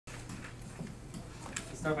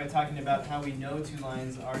start by talking about how we know two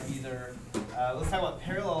lines are either, let's talk about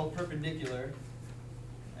parallel, perpendicular,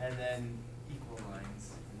 and then equal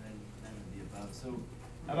lines, and then none of the above. So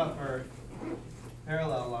how about for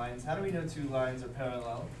parallel lines? How do we know two lines are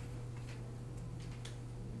parallel?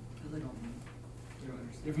 Because they don't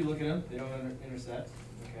intersect. If we look at them, they don't intersect,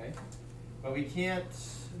 okay? But we can't,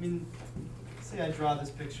 I mean, say I draw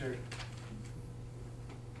this picture.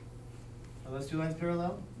 Are those two lines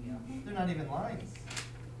parallel? Yeah. They're not even lines.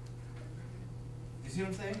 You see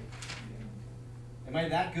what I'm saying? Am I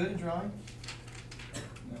that good at drawing?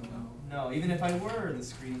 No. No, even if I were, the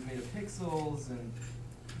screen's made of pixels, and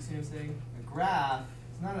you see what I'm saying? A graph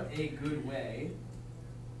is not a good way.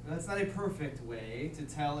 That's not a perfect way to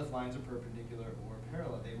tell if lines are perpendicular or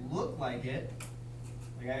parallel. They look like it.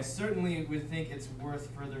 Like I certainly would think it's worth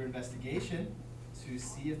further investigation to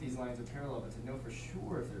see if these lines are parallel, but to know for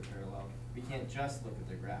sure if they're parallel, we can't just look at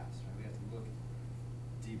their graphs. Right? We have to look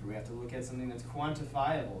deeper. We have to look at something that's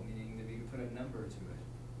quantifiable, meaning that we can put a number to it.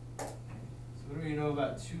 Okay. So what do we know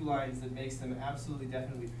about two lines that makes them absolutely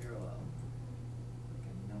definitely parallel? Like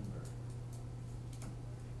a number.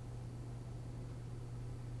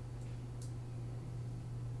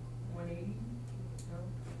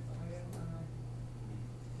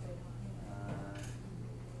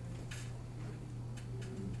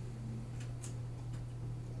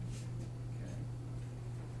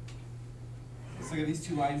 Let's look at these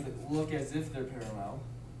two lines that look as if they're parallel.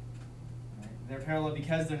 Right? They're parallel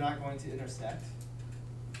because they're not going to intersect.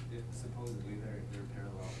 If supposedly they're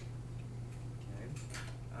parallel.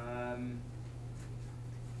 Okay.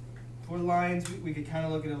 For lines, we could kind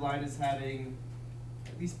of look at a line as having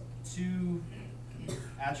at least two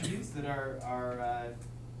attributes that are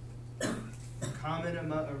common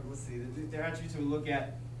among, or let's see, they're attributes we look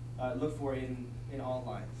for in all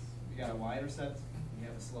lines. You got a y-intercept, and you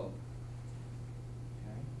have a slope.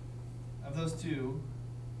 Okay. Of those two,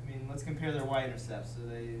 I mean, let's compare their y-intercepts. Are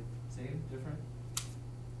they same, different?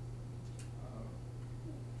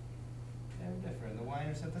 They're different. The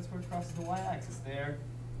y-intercept, that's where it crosses the y-axis. They're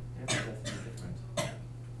definitely different. Okay.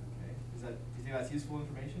 Do you think that's useful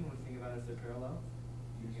information when you think about if they're parallel?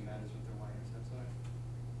 Do you think it matters what their y-intercepts are?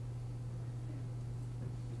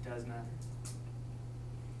 It does matter.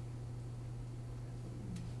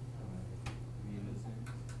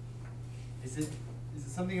 Is it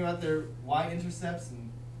something about their y-intercepts,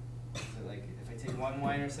 and is it like if I take one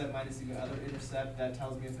y-intercept minus the other intercept, that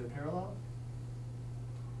tells me if they're parallel?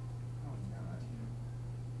 Oh, not.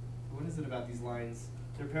 What is it about these lines?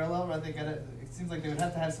 They're parallel, but they gotta. It seems like they would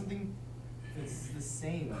have to have something that's the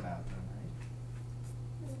same about them,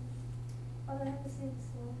 right? Oh, they have the same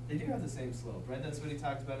slope. They do have the same slope, right? That's what he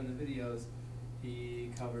talked about in the videos.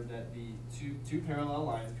 He covered that the two parallel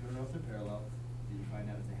lines, if you want to know if they're parallel, you find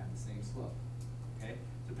out if they have the same slope. Okay?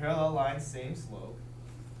 So parallel lines, same slope.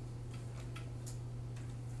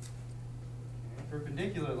 Okay.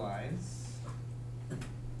 Perpendicular lines,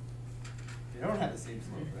 they don't have the same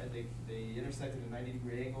slope, right? They intersect at a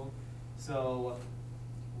 90-degree angle. So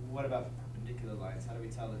what about perpendicular lines? How do we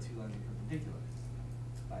tell the two lines are perpendicular?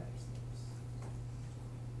 By their slopes.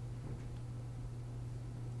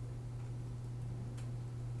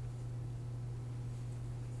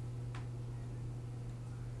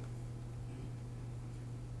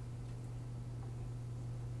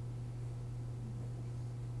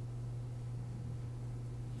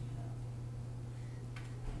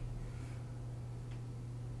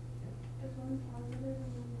 Is one positive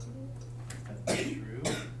and one negative? That's not true.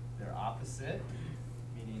 They're opposite,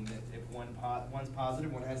 meaning that if one's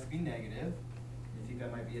positive, one has to be negative. You think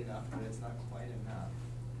that might be enough, but it's not quite enough.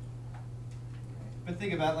 Okay. But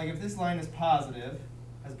think about, like, if this line is positive,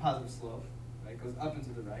 has a positive slope, right, goes up and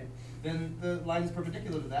to the right, then the line that's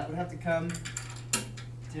perpendicular to that would have to come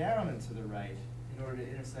down and to the right in order to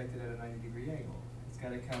intersect it at a 90-degree angle. It's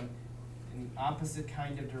got to come in the opposite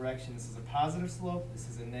kind of direction. This is a positive slope, this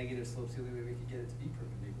is a negative slope, so the only way we could get it to be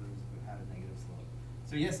perpendicular is if it had a negative slope.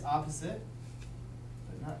 So yes, opposite,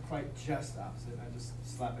 but not quite just opposite. I just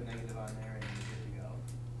slap a negative on there and you're good to go.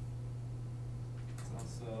 It's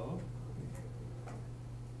also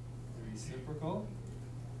the reciprocal,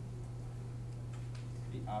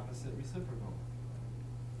 the opposite reciprocal.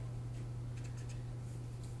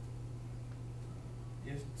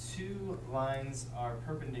 If two lines are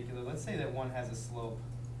perpendicular, let's say that one has a slope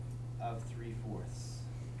of 3/4,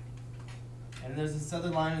 and there's this other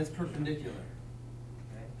line that's perpendicular.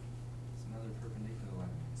 Okay, it's another perpendicular line.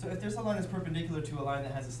 So if there's a line that's perpendicular to a line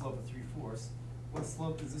that has a slope of 3/4, what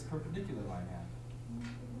slope does this perpendicular line have?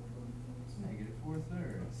 Negative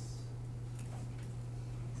 4/3.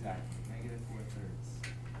 Exactly, negative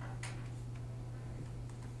 4/3.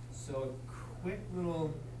 So a quick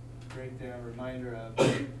little breakdown, reminder of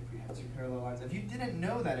if we have two parallel lines. If you didn't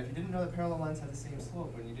know that, if you didn't know that parallel lines have the same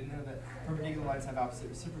slope, and you didn't know that perpendicular lines have opposite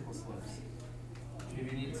reciprocal slopes,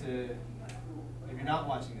 maybe you need to, maybe you're not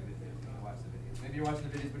watching the videos, you need to watch the videos. Maybe you're watching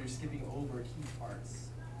the videos but you're skipping over key parts.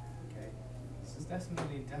 Okay? This is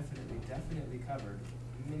definitely covered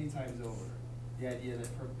many times over. The idea that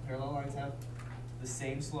parallel lines have the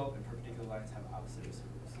same slope and perpendicular lines have opposite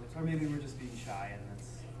reciprocal slopes. Or maybe we're just being shy and that's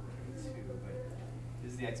okay too, but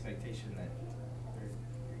this is the expectation that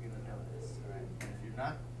you're gonna know this, alright? And if you're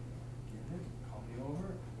not getting it, call me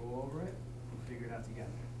over, go over it, we'll figure it out together.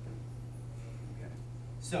 Okay.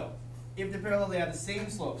 So, if they're parallel, they have the same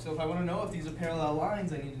slope. So if I want to know if these are parallel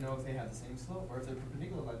lines, I need to know if they have the same slope. Or if they're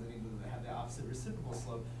perpendicular lines, I need to know if they have the opposite reciprocal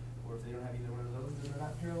slope. Or if they don't have either one of those, then they're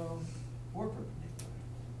not parallel or perpendicular.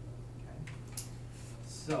 Okay?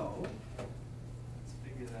 So, let's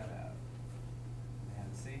figure that out. They have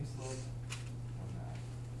the same slope or not.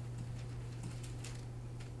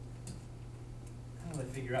 How do I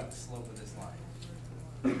figure out the slope of this line?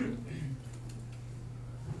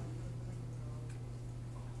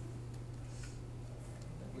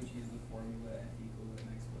 Would you use the formula f equals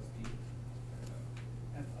mx plus b?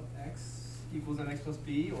 F of x equals mx plus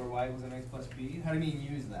b, or y equals mx plus b? How do you mean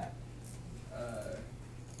use that?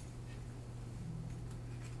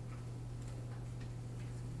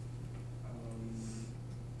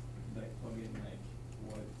 Like plug in like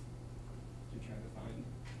what you're trying to find.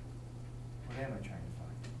 What am I trying to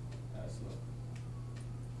find? Slope.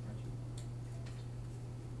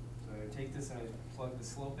 So I take this and I plug the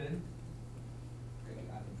slope in.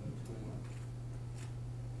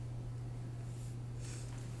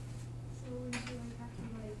 So would you like have to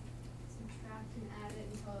like subtract and add it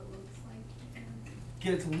until it looks like?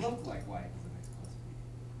 Get it to look like y equals mx plus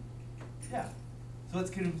b. Yeah. So let's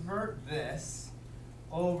convert this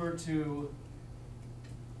over to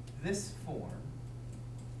this form,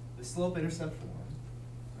 the slope-intercept form,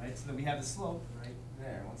 right? So that we have the slope right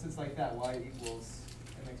there. Once it's like that, y equals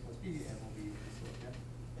mx plus b, and will be the slope,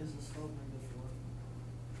 yeah? Is the slope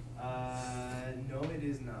No, it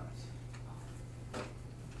is not.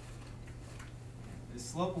 The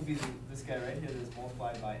slope will be this guy right here that's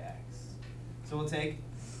multiplied by x. So we'll take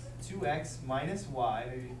 2x minus y,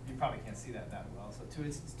 maybe you probably can't see that well, so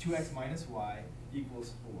 2x minus y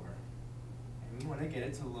equals 4. And we want to get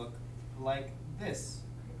it to look like this.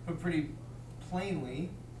 But pretty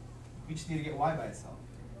plainly, we just need to get y by itself.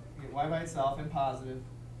 We get y by itself and positive,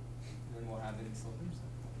 and then we'll have it in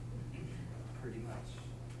slope-intercept. Pretty much.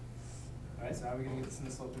 Alright, so how are we going to get this in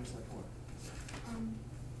the slope-intercept form?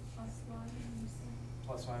 Plus y and you say.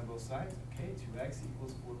 Plus y on both sides. Okay, 2x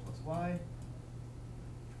equals 4 plus y.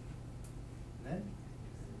 And then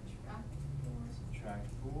Subtract 4. subtract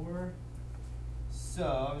 4.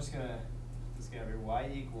 So I'm just going to put this guy over here. Y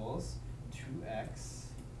equals 2x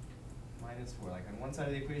minus 4. Like on one side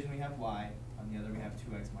of the equation we have y, on the other we have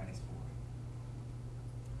 2x minus 4.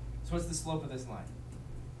 So what's the slope of this line?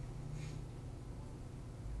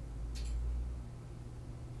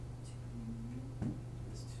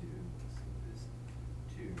 This 2. This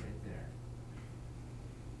 2 right there.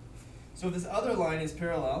 So if this other line is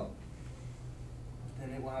parallel,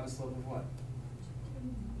 then it will have a slope of what?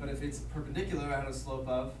 But if it's perpendicular, it has a slope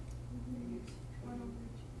of -1 over 2.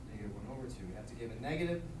 negative 1 over 2. We have to give it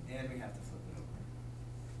negative, and we have to flip it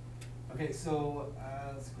over. Okay, so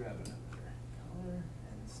let's grab another color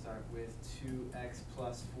and start with 2x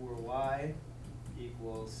plus 4y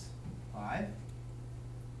equals 5. Okay,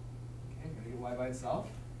 I'm going to get y by itself.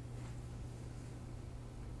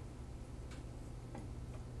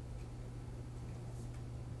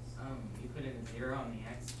 You put in a 0 on the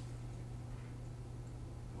x.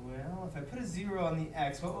 Well, if I put a 0 on the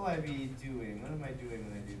x, what will I be doing? What am I doing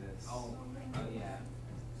when I do this? Oh yeah.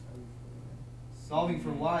 Solving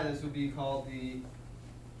for y, this would be called the, I'm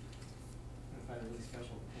going to find a really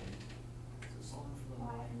special point. So solving for the Y.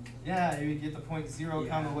 y. Yeah, you would get the point 0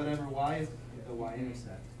 comma Yeah. whatever y is, the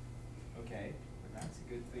y-intercept. Okay, but that's a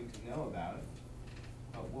good thing to know about.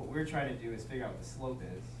 But what we're trying to do is figure out what the slope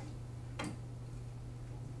is.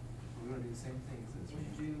 We want to do the same thing as this. Would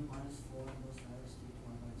you do -4 on both sides, do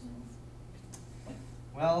 1 by itself?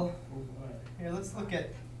 Well, here let's look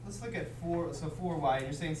at 4. So 4y.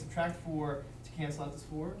 You're saying subtract 4 to cancel out this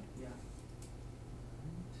 4. Yeah.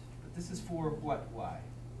 But this is 4 what y?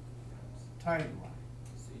 Times y.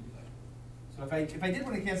 So you do like. So if I did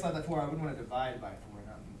want to cancel out that 4, I would want to divide by 4,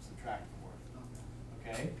 not subtract 4.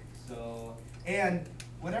 Okay, so, and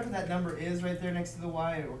whatever that number is right there next to the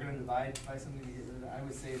y, we're going to divide by something to get rid of that. I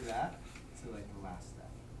would save that to like the last step.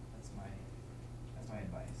 That's my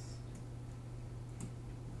advice.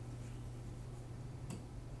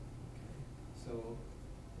 So,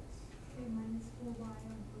 Okay, minus 4y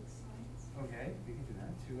on both sides. okay, we can do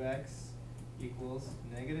that. 2x equals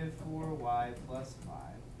negative 4y plus 5.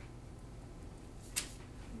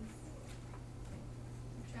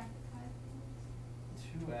 Subtract the 5 from this.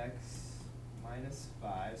 2x minus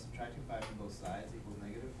 5, subtracting 5 from both sides equals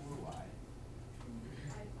negative 4y. And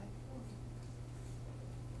divide by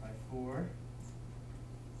 4. By 4.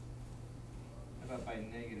 How about by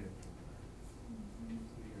negative 4? Mhm.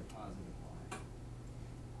 So we get a positive y.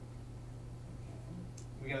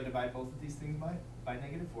 We gotta divide both of these things by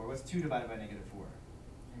negative 4. What's 2 divided by negative 4?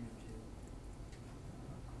 -2.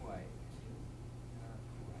 Not quite. Not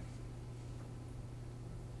quite.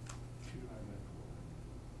 2 divided by 4.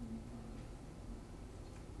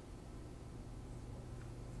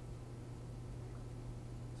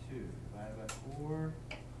 2 divided by 4.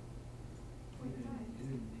 Isn't it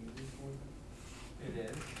negative 4? It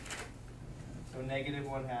is. So negative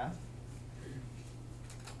 1/2.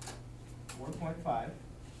 4.5.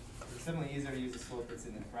 It's definitely easier to use a slope that's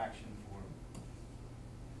in the fraction form.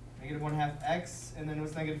 Negative 1/2 x, and then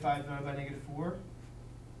what's negative 5 divided by negative 4?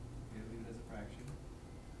 You leave it as a fraction.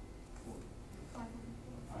 5 over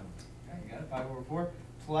 4. Okay, you got it, 5/4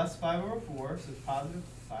 plus 5/4, so it's positive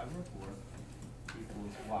 5/4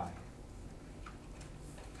 equals y.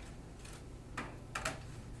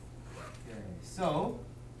 Okay, so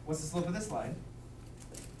what's the slope of this line?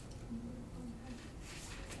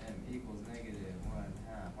 M equals negative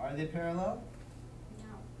 1/2. Are they parallel?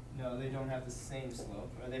 No. No, they don't have the same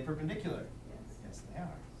slope. Are they perpendicular? Yes. Yes, they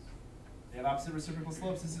are. They have opposite reciprocal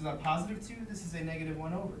slopes. This is a positive 2, this is a negative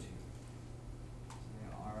 1/2. So they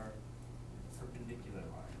are perpendicular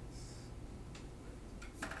lines.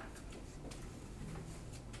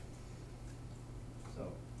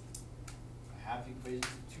 So, I have equations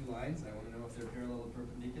of 2 lines. I want to know if they're parallel or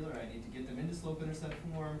perpendicular. I need to get them into slope-intercept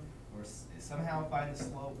form, or somehow find the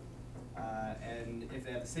slope. And if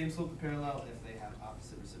they have the same slope, they're parallel. If they have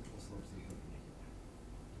opposite reciprocal slopes, they're perpendicular.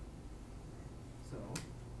 So,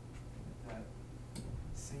 that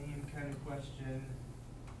same kind of question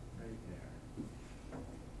right there.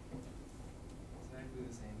 Exactly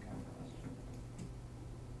the same kind of question.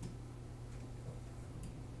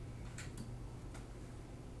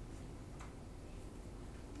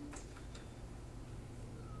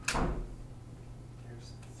 Here's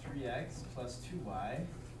 3x plus 2y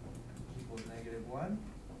equals negative 1.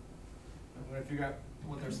 I'm going to figure out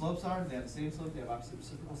what their slopes are. Do they have the same slope? Do they have opposite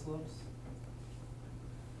reciprocal slopes?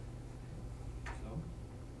 So,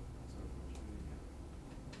 that's our first one.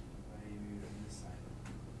 Divide on this side.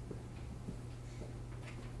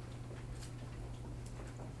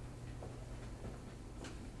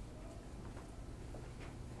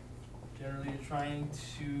 Generally, you're trying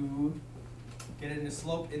to get it into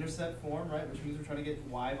slope-intercept form, right? Which means we're trying to get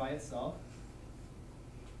y by itself.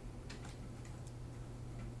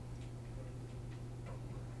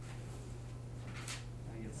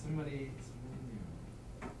 I get somebody new.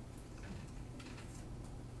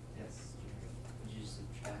 Yes, Jerry. Would you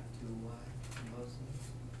subtract 2y from both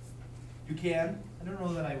sides? You can. I don't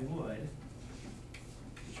know that I would.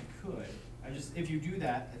 But you could. If you do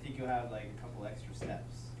that, I think you'll have like a couple extra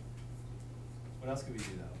steps. What else could we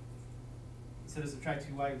do though? Instead of subtract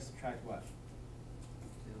 2y, you subtract what?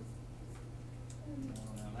 2. No,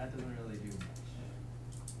 that doesn't really do much.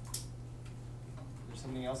 There's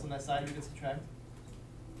something else on that side we could subtract?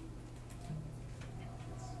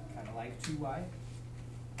 It's kind of like 2y.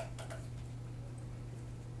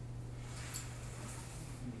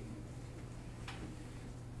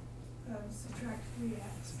 Subtract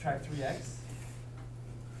 3x. Subtract 3x.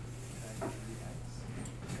 Subtract 3x.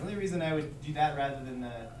 The only reason I would do that rather than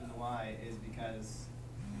the y is because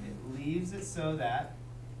it leaves it so that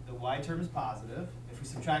the y term is positive. If we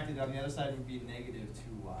subtract it on the other side, it would be negative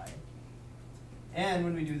 2y. And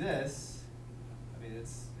when we do this, I mean,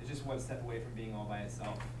 it's just one step away from being all by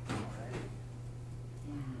itself. Alright.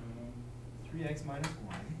 3x minus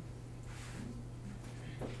 1.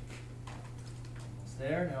 Almost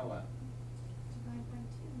there. Now what? Divide by 2.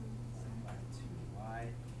 Divide by 2.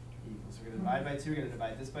 Y equals. So we're going to divide by 2. We're going to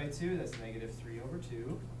divide this by 2. That's negative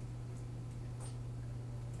 3/2.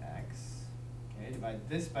 X. Okay, divide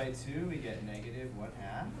this by 2. We get negative 1/2.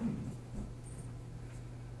 Alright,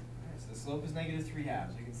 so the slope is negative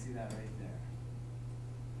 3/2. You can see that right there.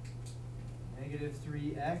 Negative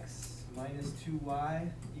 3x minus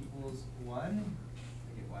 2y equals 1. I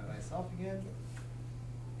get y by itself again.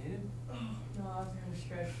 Hayden? No, I was gonna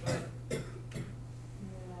stretch, but.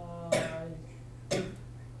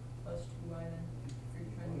 Plus 2y then. Or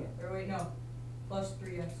you're trying to get, or wait, no. Plus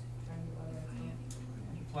 3x. Trying to get y back.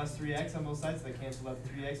 plus 3x on both sides, so they cancel out the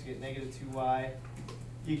 3x, you get negative 2y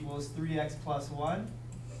equals 3x plus 1.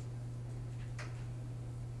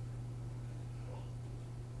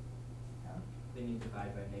 Yeah. Then you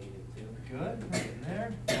divide by -2. Good, right in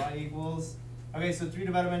there. Y equals, okay, so 3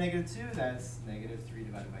 divided by -2, that's negative 3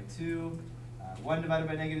 divided by 2. 1 divided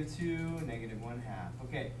by -2, negative 1/2.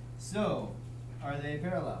 Okay, so are they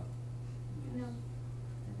parallel? No.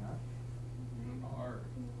 They're not. They are.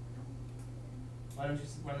 Why don't you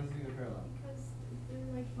think they're parallel? Because they're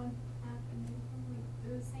like one half and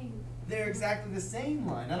they're the same. They're exactly the same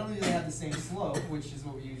line. Not only do they have the same slope, which is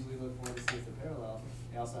what we usually look for to see if they're parallel,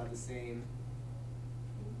 they also have the same,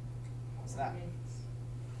 what's that? So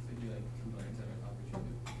it'd be like two lines that are on top of each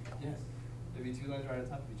other. Yes. There'd be 2 lines right on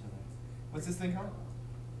top of each other. What's this thing called?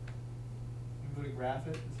 I'm going to graph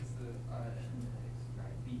it. This is the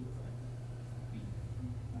B.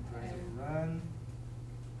 rise over run.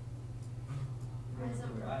 Rise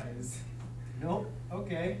over. Rise. Nope.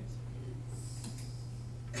 Okay.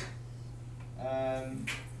 Let me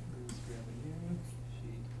just grab it here.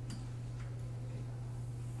 Sheet.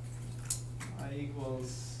 Y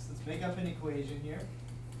equals, let's make up an equation here.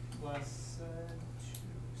 Plus 2.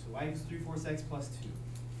 So y equals 3/4x plus 2.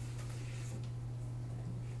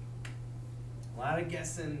 A lot of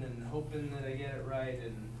guessing and hoping that I get it right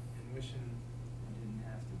and wishing I didn't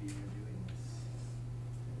have to be here doing this.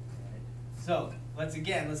 Alright. So, let's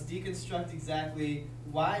deconstruct exactly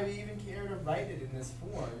why we even care to write it in this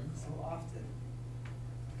form so often.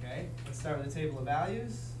 Okay, let's start with the table of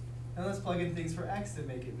values. And let's plug in things for x to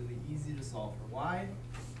make it really easy to solve for y.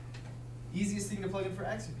 Easiest thing to plug in for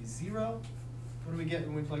x would be 0. What do we get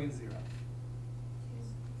when we plug in 0?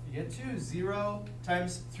 You get 2. 0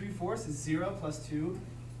 times 3/4 is 0 plus 2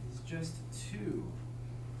 is just 2.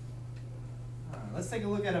 Let's take a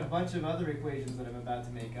look at a bunch of other equations that I'm about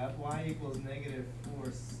to make up. Y equals negative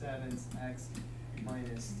 4/7 x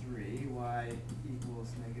minus 3. Y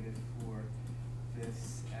equals negative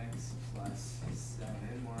 4/5 x plus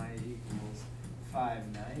 7. Y equals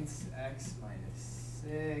 5/9 x minus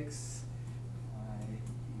 6. Y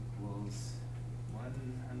equals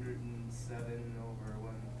 107 over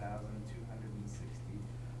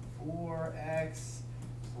 1,264x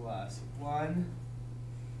plus 1.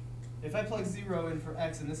 If I plug 0 in for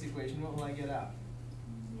x in this equation, what will I get out?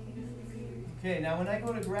 Negative 3. Okay, now when I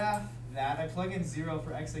go to graph that, I plug in 0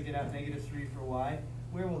 for x, I get out negative 3 for y.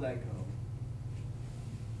 Where will that go?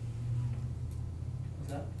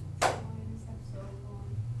 What's that? Y-intercept, so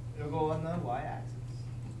on. It'll go on the y-axis.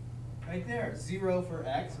 Right there, 0 for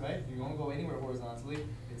x, right? You won't go anywhere horizontally.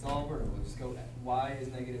 It's all vertical. Just go, y is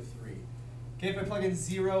negative 3. Okay, if I plug in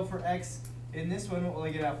 0 for x in this one, what will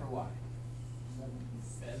I get out for y?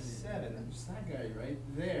 7. That's that guy right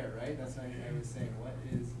there, right? That's what I was saying. What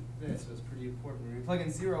is this? So it's pretty important. When we plug in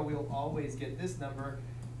 0, we'll always get this number.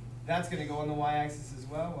 That's going to go on the y-axis as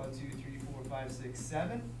well. 1, 2, 3, 4, 5, 6,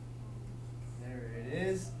 7. There it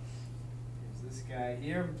is. Here's this guy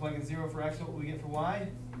here. If we plug in 0 for x, what will we get for y?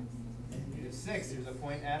 Negative 6. There's a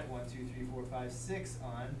point at 1, 2, 3, 4, 5, 6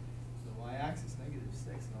 on the y-axis. Negative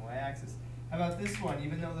 6 on the y-axis. How about this one?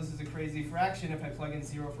 Even though this is a crazy fraction, if I plug in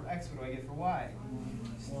 0 for x, what do I get for y?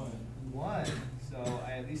 1. So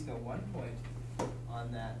I at least know 1 point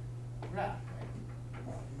on that graph, right?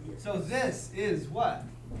 So this is what?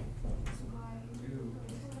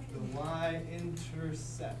 The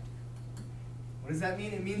y-intercept. What does that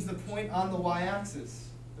mean? It means the point on the y-axis.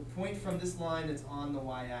 The point from this line that's on the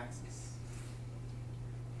y-axis.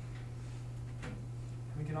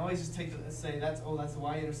 We can always just say that's the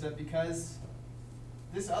y-intercept because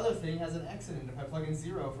this other thing has an x in it. If I plug in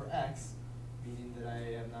 0 for x, meaning that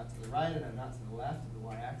I am not to the right and I'm not to the left of the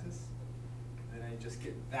y-axis, then I just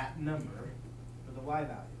get that number for the y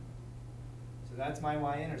value. So that's my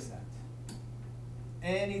y-intercept.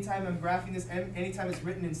 Anytime I'm graphing this, anytime it's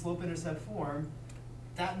written in slope-intercept form,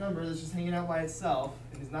 that number that's just hanging out by itself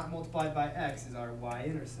and is not multiplied by x is our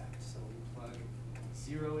y-intercept. So we plug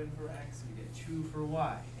 0 in for x, we get 2 for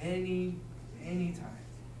y, anytime.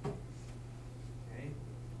 Okay?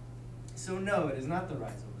 So no, it is not the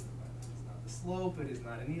rise over the run. It is not the slope, it is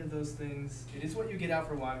not any of those things. It is what you get out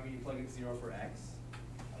for y when you plug in 0 for x,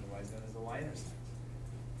 otherwise known as the y-intercept.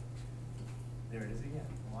 There it is again,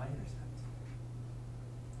 the y-intercept.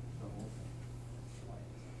 The whole thing.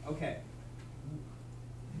 Y-intercept. Okay.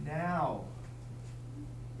 Now, we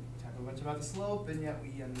talk a bunch about the slope, and yet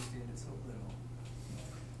we understand it so little.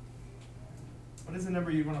 What is the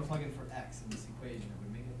number you want to plug in for x in this equation? It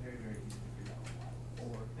would make it very, very easy to figure out y.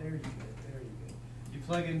 4. Very good, very good. You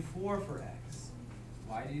plug in 4 for x.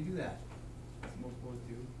 Why do you do that? It's multiple of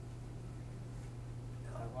 2.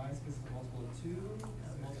 Why is because it's a multiple of 2? It's a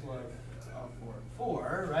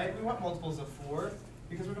 4, right? We want multiples of 4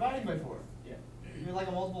 because we're dividing by 4. Yeah. We'd like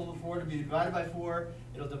a multiple of 4 to be divided by 4.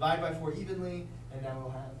 It'll divide by 4 evenly, and now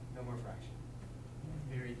we'll have no more fraction.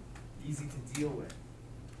 Very easy to deal with.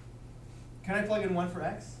 Can I plug in 1 for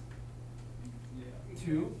x? Yeah.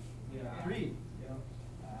 2, Yeah. 3, Yeah.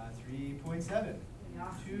 3.7,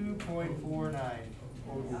 2.49.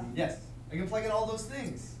 Yes, I can plug in all those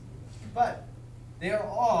things, but they are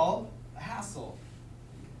all a hassle.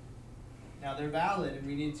 Now they're valid, and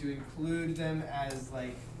we need to include them as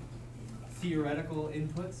like theoretical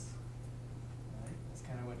inputs. Right? That's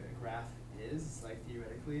kind of what a graph is. It's like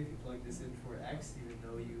theoretically, if you plug this in for x, even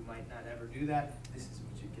though you might not ever do that, this is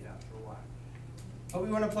what you get out for y. But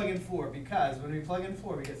we want to plug in 4 because when we plug in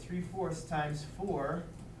 4, we get 3/4 times 4.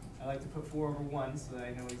 I like to put 4 over 1 so that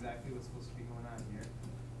I know exactly what's supposed to be going on here.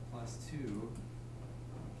 Plus 2.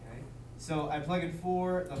 Okay. So I plug in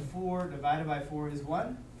 4. The 4 divided by 4 is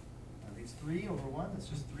 1. That leaves 3 over 1. That's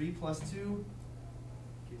just 3 plus 2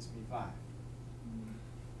 gives me 5.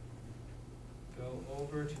 Go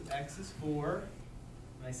over to x is 4.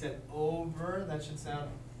 And I said over. That should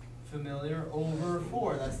sound familiar. Over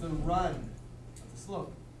 4. That's the run of the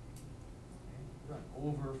slope. Okay. Run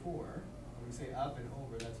over 4. When we say up and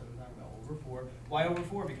over, that's what I'm talking about. Over 4. Why over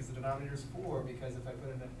 4? Because the denominator is 4. Because if I put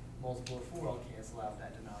in a multiple of 4, I'll cancel out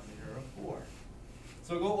that denominator of 4.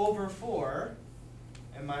 So go over 4,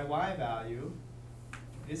 and my y value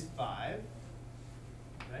is 5.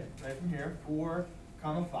 Right from here, 4,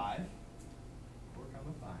 comma 5. 4,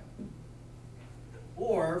 comma 5.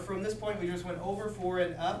 Or from this point, we just went over 4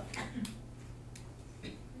 and up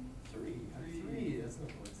 3. Up 3. That's no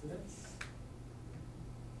coincidence.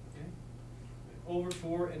 Okay. Over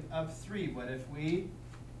 4 and up 3. What if we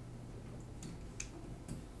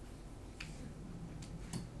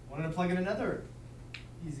wanted to plug in another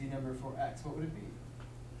easy number for x? What would it be?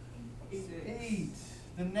 8.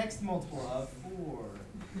 The next multiple of 4.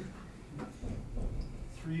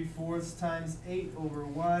 3/4 times 8 over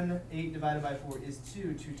 1. 8 divided by 4 is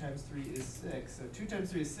 2. 2 times 3 is 6. So 2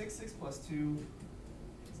 times 3 is 6. 6 plus 2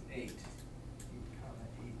 is 8. 8, comma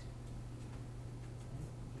 8.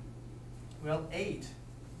 Well, 8.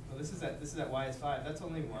 Well, this is at y is 5. That's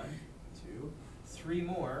only 1, 2, 3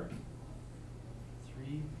 more.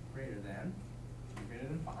 3 greater than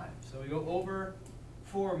 5. So we go over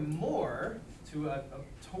 4 more to a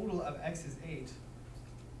total of x is 8.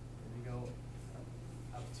 And we go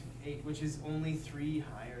up to 8, which is only 3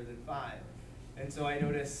 higher than 5. And so I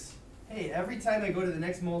notice, hey, every time I go to the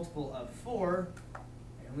next multiple of 4, I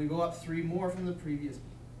only go up 3 more from the previous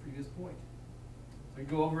point. So we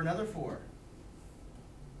go over another 4.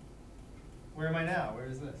 Where am I now? Where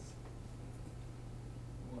is this?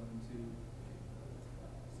 1, 2,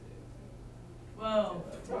 Whoa.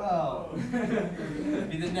 12.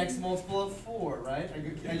 Be the next multiple of 4, right? I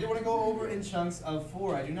do want to go over in chunks of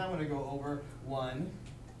 4. I do not want to go over 1.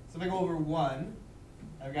 So if I go over 1,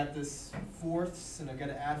 I've got this fourths, and I've got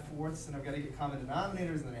to add fourths, and I've got to get common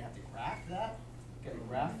denominators, and then I have to graph that. I've got to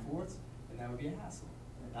graph fourths, and that would be a hassle.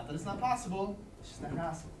 Not that it's not possible, it's just a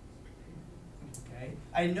hassle. Okay?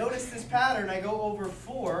 I notice this pattern. I go over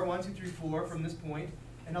 4, 1, 2, 3, 4 from this point,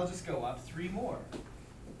 and I'll just go up 3 more.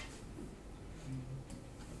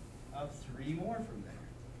 Up 3 more from there.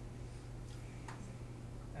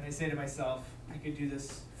 And I say to myself, I could do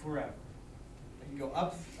this forever. I can go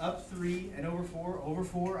up 3 and over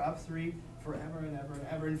 4, up 3, forever and ever and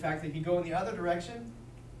ever. In fact, I can go in the other direction.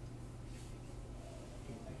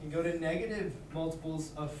 I can go to negative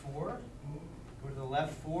multiples of 4. Go to the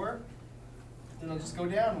left 4. Then I'll just go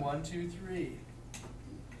down 1, 2, 3.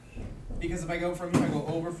 Because if I go from here, I go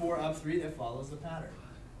over 4, up 3, that follows the pattern.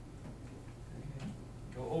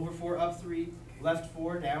 Go over 4, up 3, left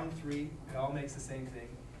 4, down 3. It all makes the same thing.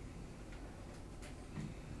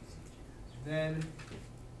 Then,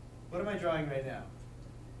 what am I drawing right now?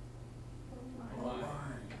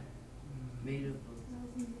 Made of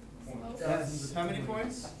Yes. How many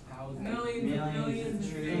points?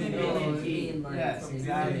 millions, Yes,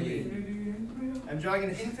 exactly. I'm drawing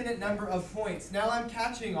an infinite number of points. Now I'm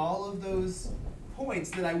catching all of those points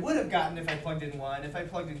that I would have gotten if I plugged in 1, if I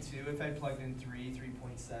plugged in 2, if I plugged in 3,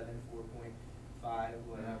 3.7, 4.5,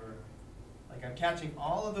 whatever. Like I'm catching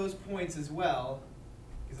all of those points as well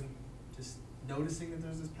because I'm just noticing that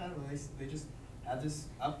there's this pattern. They just have this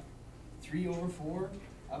up 3 over 4,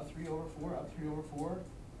 up 3 over 4, up 3 over 4.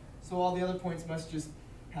 So all the other points must just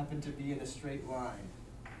happen to be in a straight line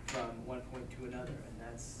from one point to another, and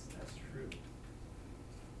that's true.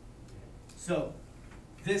 So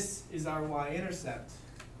this is our y-intercept.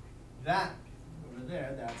 That over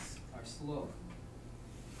there, that's our slope.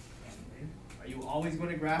 Are you always going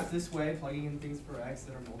to graph this way, plugging in things for x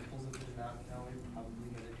that are multiples of the denominator? No, we're probably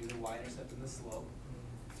going to do the y-intercept and the slope.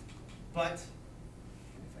 But if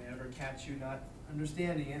I ever catch you not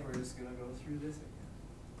understanding it, we're just going to go through this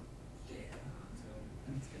again. So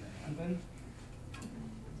that's going to happen.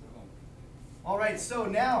 All right, so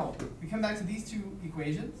now we come back to these two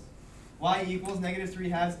equations. Y equals negative 3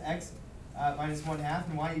 halves x minus 1 half,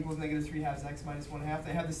 and y equals negative 3 halves x minus 1 half.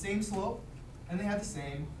 They have the same slope, and they have the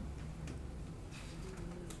same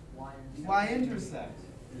y-intercept.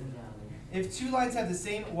 If two lines have the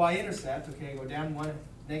same y-intercept, okay, go down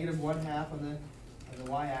negative 1 half on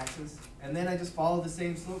the y-axis, and then I just follow the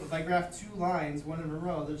same slope. If I graph two lines, one in a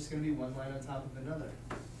row, there's just going to be one line on top of another.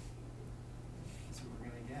 That's what we're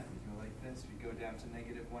going to get. We go like this. We go down to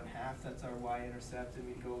negative 1 half. That's our y-intercept, and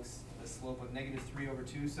we go a slope of negative 3 over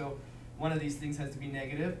 2. So one of these things has to be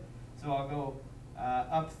negative. So I'll go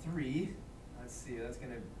up 3. Let's see. That's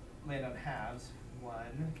going to land on halves.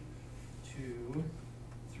 1, 2,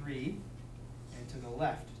 3, and to the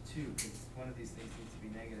left 2, because one of these things needs to be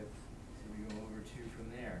negative. So we go over 2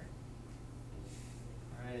 from there.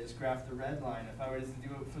 All right, just graph the red line. If I were to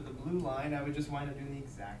do it for the blue line, I would just wind up doing the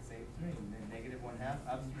exact same thing. And then negative 1 half,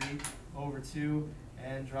 up 3, over 2,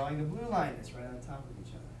 and drawing the blue line. It's right on top of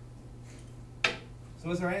each other. So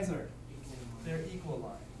what's our answer? They're equal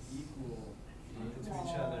lines. Equal. To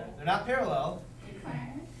each other. They're not parallel.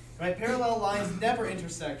 Right? Parallel lines never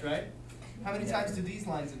intersect, right? How many times do these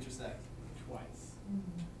lines intersect? Twice.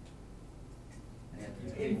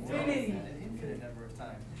 Infinity. An infinite number of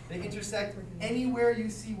times. They intersect anywhere you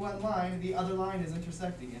see one line, the other line is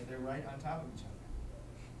intersecting it. They're right on top of each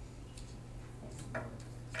other.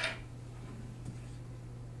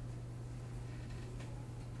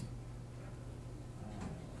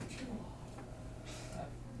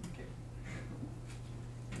 Okay.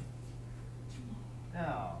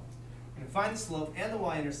 Now, I'm going to find the slope and the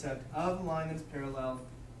y-intercept of the line that's parallel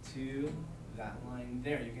to that line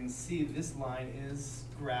there. You can see this line is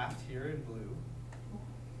graphed here in blue.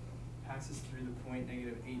 Passes through the point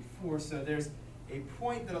negative 8, 4. So there's a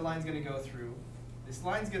point that a line's going to go through. This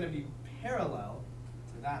line's going to be parallel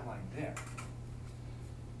to that line there.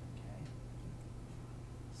 Okay.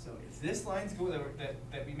 So if this line's go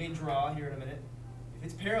that we may draw here in a minute, if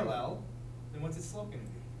it's parallel, then what's its slope going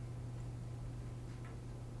to be?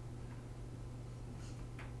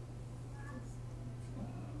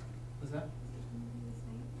 What's that?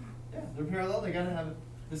 Yeah, they're parallel. They got to have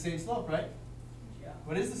the same slope, right? Yeah.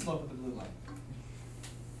 What is the slope of the blue line?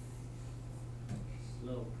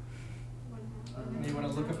 Slope. You may want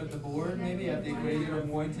to look up at the board, maybe, at the equation I'm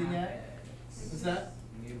pointing at. What's that?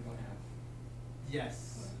 Negative 1 half.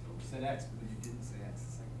 Yes. You said x, but you didn't say x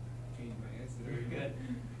the second time. Change my answer. Very good.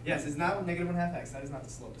 Yes, it's not negative 1 half x. That is not the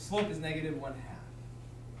slope. The slope is negative 1 half.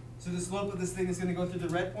 So the slope of this thing that's going to go through the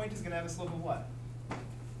red point is going to have a slope of what?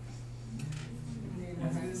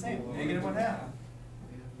 It's going to be the same. Negative 1 half.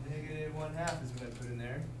 Negative 1 half is what I put in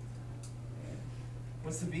there.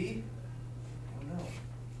 What's the b? I don't know.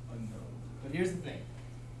 Unknown. But here's the thing.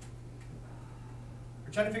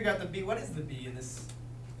 We're trying to figure out the b. What is the b in this?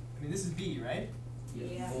 I mean, this is b, right?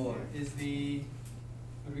 Yeah. 4. Is the,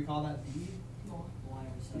 what do we call that, b?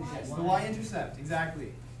 Yes, the Y. y-intercept,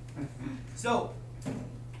 exactly. So,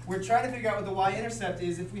 we're trying to figure out what the y-intercept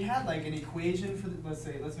is. If we had like an equation for, let's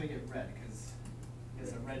make it red, because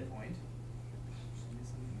it's a red point.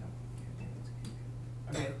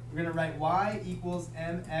 Okay, we're going to write y equals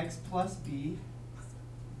mx plus b.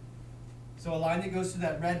 So a line that goes through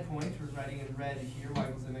that red point, we're writing in red here, y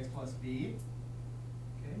equals mx plus b.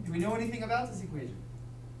 Okay. Do we know anything about this equation?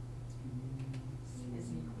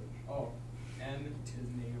 Oh, m is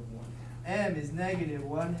negative 1 half. M is negative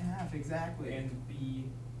 1 half, exactly. And b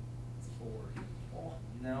is 4. Oh.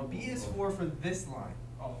 Now b is 4 for this line,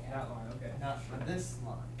 Oh, that line, okay. not for this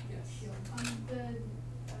line. Yes. The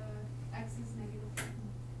x is negative 4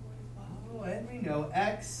 as well. Oh, and we know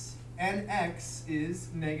x and x is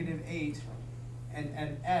negative 8,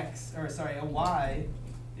 and x, or sorry, a y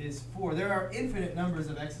is 4. There are infinite numbers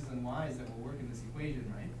of x's and y's that will work in this equation,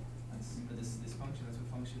 right? That's for this function. That's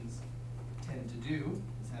what functions tend to do,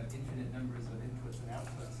 is have infinite numbers of inputs and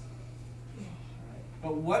outputs. All right.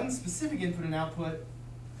 But one specific input and output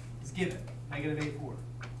is given, negative 8, 4.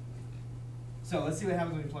 So let's see what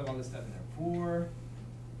happens when we plug all this stuff in there. 4,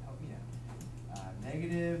 help me out.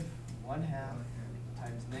 Negative 1 half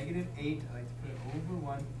times negative 8. I like to put it over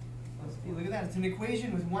 1. Let's see, look at that. It's an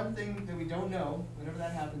equation with one thing that we don't know. Whenever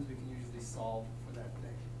that happens, we can usually solve for that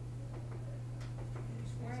thing.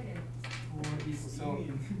 4 equals, so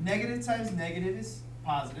negative times negative is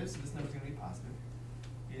positive, so this number's going to be positive.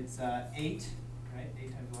 It's 8, right?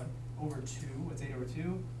 8 times 1, over 2. What's 8 over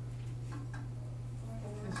 2?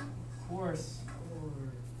 Of course.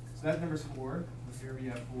 So that number's 4. Here we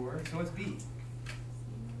have 4. So what's B?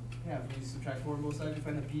 Yeah, if you subtract 4 on both sides, you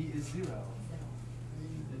find that B is 0.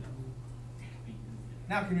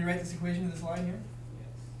 Now, can we write this equation in this line here?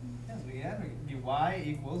 Yes, we can. It can be y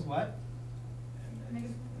equals what?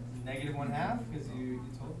 Negative 1/2, because you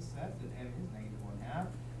told us that m is negative 1/2.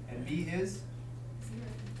 And b is?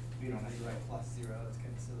 We don't have to write plus 0, that's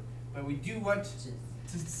kind of silly. But we do want to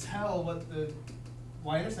tell what the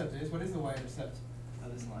y-intercept is. What is the y-intercept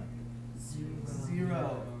of this line?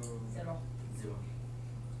 0.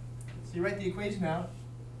 So you write the equation out,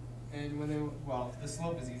 and when they, well, the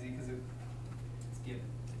slope is easy because it's given.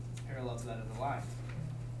 It's parallel to that of the line.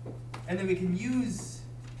 And then we can use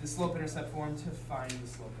the slope-intercept form to find the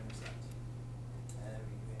slope-intercept. And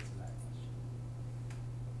we can answer that question.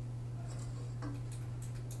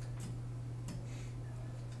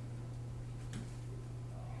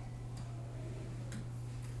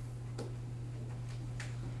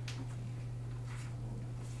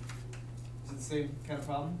 Is it the same kind of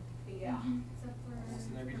problem? Yeah. Except for. Just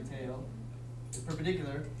in every detail. It's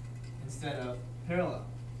perpendicular instead of parallel.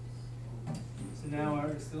 So now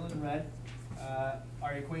we're still in red.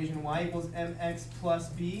 Our equation y equals mx plus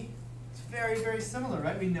b. It's very, very similar,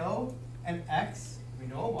 right? We know an x, we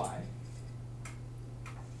know a y.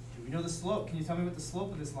 Do we know the slope? Can you tell me what the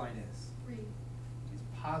slope of this line is? 3. It's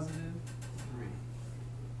positive 3.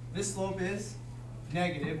 This slope is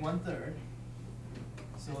negative 1/3.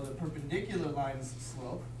 So the perpendicular line's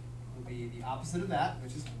slope will be the opposite of that,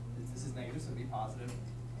 which is, this is negative, so it'll be positive.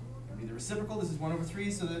 It'll be the reciprocal, this is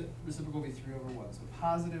 1/3, so the reciprocal will be 3/1. So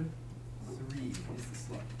positive 3 is the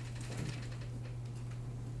slope.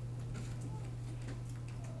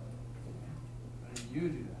 How did you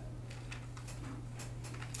do that?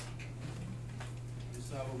 You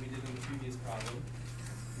saw what we did in the previous problem.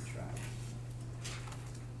 Good try.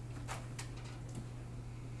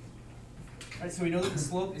 Alright, so we know that the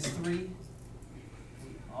slope is 3.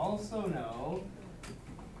 We also know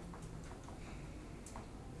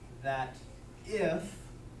that if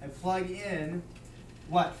I plug in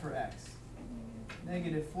what for x?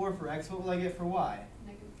 Negative 4 for x, what will I get for y?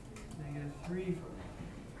 Negative 3 for y.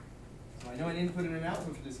 So I know an input and an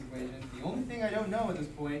output for this equation. The only thing I don't know at this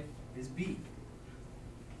point is b.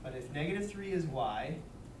 But if negative 3 is y,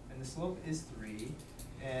 and the slope is 3,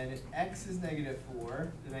 and if x is negative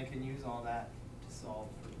 4, then I can use all that to solve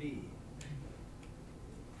for b.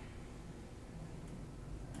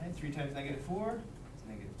 Alright, 3 times negative 4 is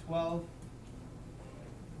negative 12.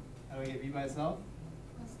 How do I get b by itself?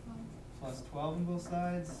 Plus 12. Plus 12 on both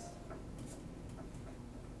sides. So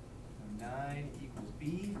 9 equals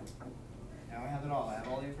b. Now I have it all. I have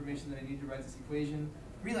all the information that I need to write this equation.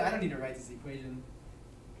 Really, I don't need to write this equation,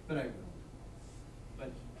 but I will.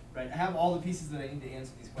 But, right, I have all the pieces that I need to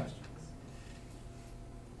answer these questions.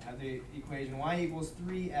 I have the equation y equals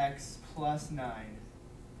 3x plus 9.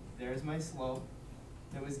 There's my slope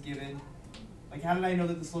that was given. Like, how did I know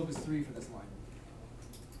that the slope is 3 for this line?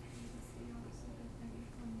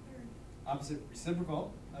 Opposite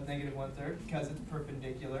reciprocal of negative 1/3 because it's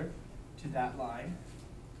perpendicular to that line.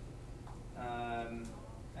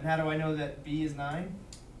 And how do I know that b is 9?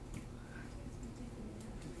 We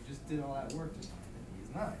just did all that work to find that b is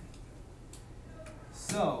 9.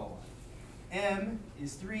 So m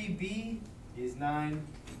is 3, b is 9.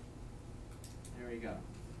 There we go.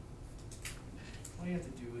 All you have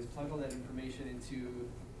to do is plug all that information into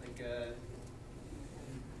like an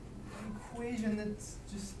equation that's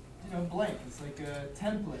just, you know, blank. It's like a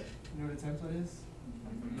template. You know what a template is?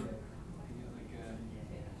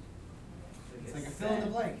 It's like a fill in the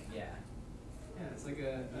blank. Yeah. Yeah, it's like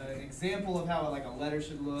an example of how like a letter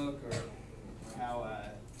should look, or how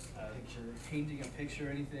painting a picture,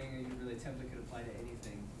 or anything. Really, a template could apply to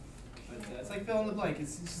anything. But it's like fill in the blank.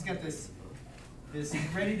 It's just got this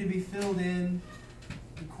ready to be filled in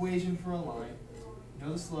equation for a line.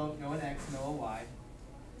 Know the slope, know an x, know a y.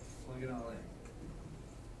 Plug it all in.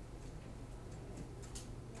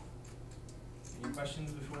 Any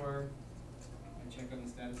questions before I check on the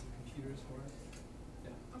status of computers for us?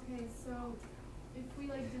 Yeah. Okay, so if we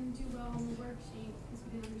like didn't do well on the worksheet because we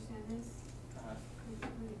didn't understand this, can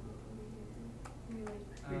we like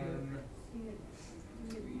see it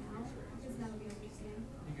now? Because now we understand.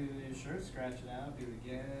 You can do sure, scratch it out, do it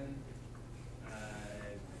again.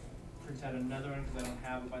 Print out another one because I don't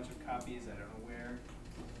have a bunch of copies. I don't know where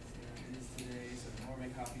it is today, so I don't know where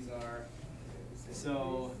my copies are.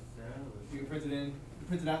 So you can print it in,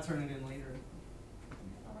 print it out, turn it in later.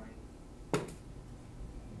 Fine. Okay.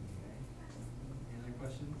 Any other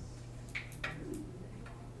questions?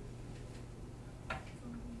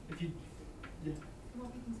 you, yeah. It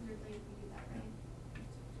won't be considered late if we do that,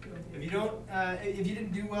 right? If you don't, if you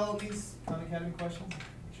didn't do well on these Khan Academy questions,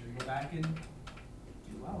 make sure you go back and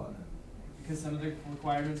do well on them. Because some of the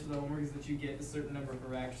requirements for the homework is that you get a certain number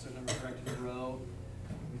correct, a certain number correct in a row.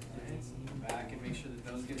 And so you go back and make sure that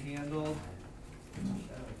those get handled.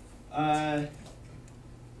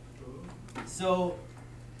 So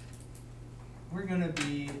we're gonna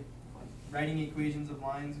be writing equations of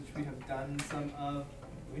lines, which we have done some of.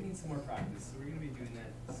 We need some more practice, so we're gonna be doing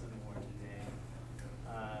that some more today.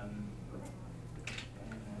 And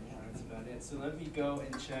yeah, that's about it. So let me go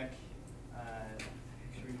and check.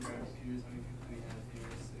 Make sure we can grab our computers. How many people do we have here?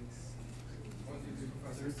 6,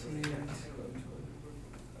 13,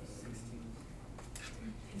 16.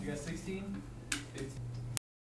 You got 16? 15.